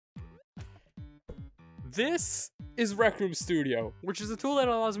This is Rec Room Studio, which is a tool that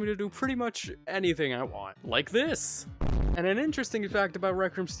allows me to do pretty much anything I want, like this. And an interesting fact about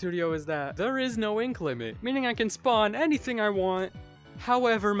Rec Room Studio is that there is no ink limit, meaning I can spawn anything I want,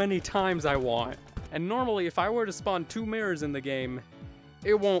 however many times I want. And normally, if I were to spawn 2 mirrors in the game,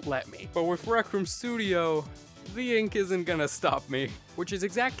 it won't let me. But with Rec Room Studio, the ink isn't gonna stop me. Which is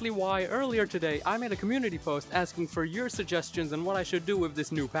exactly why earlier today I made a community post asking for your suggestions on what I should do with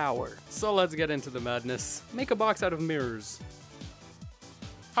this new power. So let's get into the madness. Make a box out of mirrors.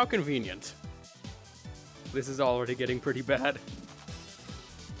 How convenient. This is already getting pretty bad.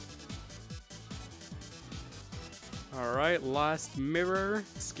 Alright, last mirror.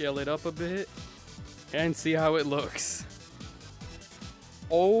 Scale it up a bit. And see how it looks.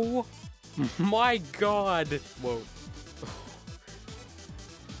 Oh my god! Whoa.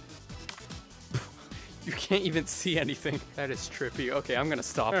 You can't even see anything. That is trippy. Okay, I'm gonna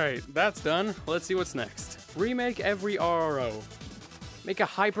stop. Alright, that's done. Let's see what's next. Remake every RRO. Make a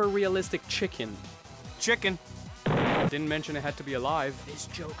hyper-realistic chicken. Chicken. Didn't mention it had to be alive. This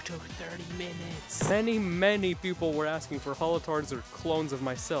joke took 30 minutes. Many people were asking for holotards or clones of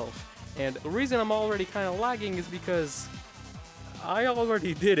myself. And the reason I'm already kind of lagging is because I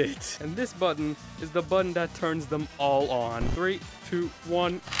already did it. And this button is the button that turns them all on. 3, 2,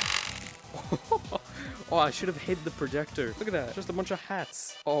 1. Oh, I should have hid the projector. Look at that, just a bunch of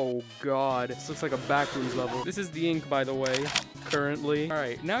hats. Oh god, this looks like a backrooms level. This is the ink, by the way, currently. All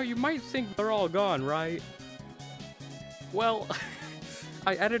right, now you might think they're all gone, right? Well,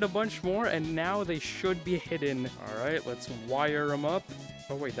 I added a bunch more and now they should be hidden. All right, let's wire them up.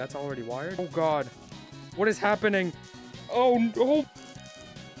 Oh wait, that's already wired? Oh god, what is happening? Oh no!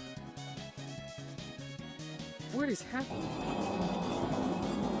 What is happening?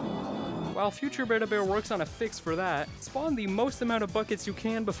 While future BearDaBear works on a fix for that, spawn the most amount of buckets you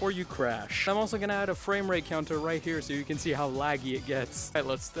can before you crash. I'm also gonna add a frame rate counter right here so you can see how laggy it gets. Alright,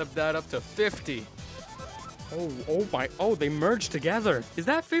 let's step that up to 50. Oh, they merged together. Is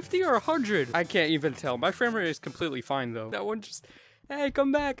that 50 or 100? I can't even tell. My frame rate is completely fine though. That one just, hey,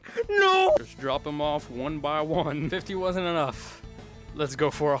 come back. No! Just drop them off one by one. 50 wasn't enough. Let's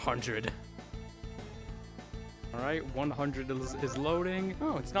go for 100. Alright, 100 is loading.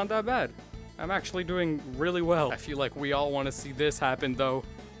 Oh, it's not that bad. I'm actually doing really well. I feel like we all want to see this happen, though.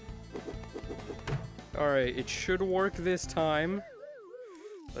 Alright, it should work this time.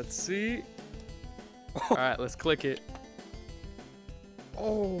 Let's see. Alright, let's click it.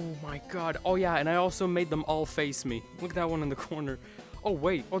 Oh my god. Oh yeah, and I also made them all face me. Look at that one in the corner. Oh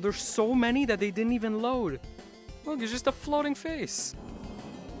wait. Oh, there's so many that they didn't even load. Look, it's just a floating face.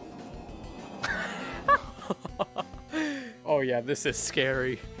 Oh yeah, this is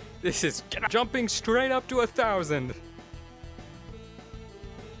scary. This is jumping straight up to 1,000.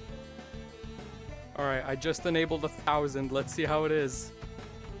 Alright, I just enabled 1,000. Let's see how it is.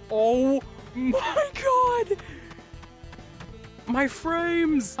 Oh my god! My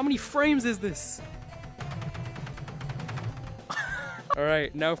frames! How many frames is this?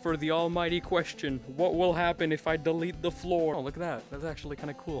 Alright, now for the almighty question. What will happen if I delete the floor? Oh, look at that. That's actually kind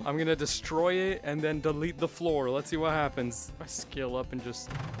of cool. I'm gonna destroy it and then delete the floor. Let's see what happens. I scale up and just...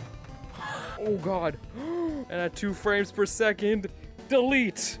 Oh god. And at 2 frames per second,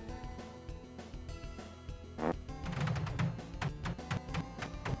 delete!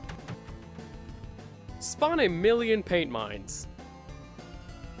 Spawn 1,000,000 paint mines.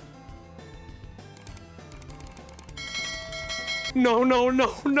 No, no,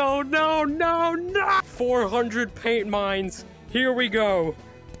 no, no, no, no, no! 400 paint mines. Here we go.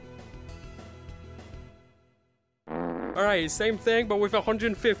 Alright, same thing, but with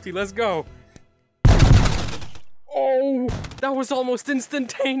 150. Let's go. Oh, that was almost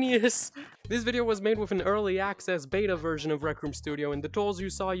instantaneous. This video was made with an early access beta version of Rec Room Studio, and the tools you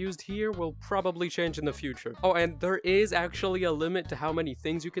saw used here will probably change in the future. Oh, and there is actually a limit to how many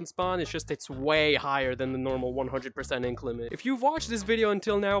things you can spawn. It's just it's way higher than the normal 100% ink limit. If you've watched this video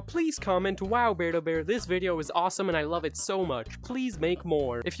until now, please comment, wow, BearDaBear, this video is awesome and I love it so much. Please make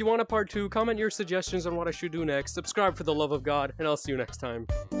more. If you want a part 2, comment your suggestions on what I should do next, subscribe for the love of God, and I'll see you next time.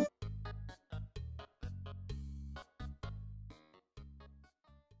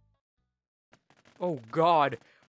 Oh god,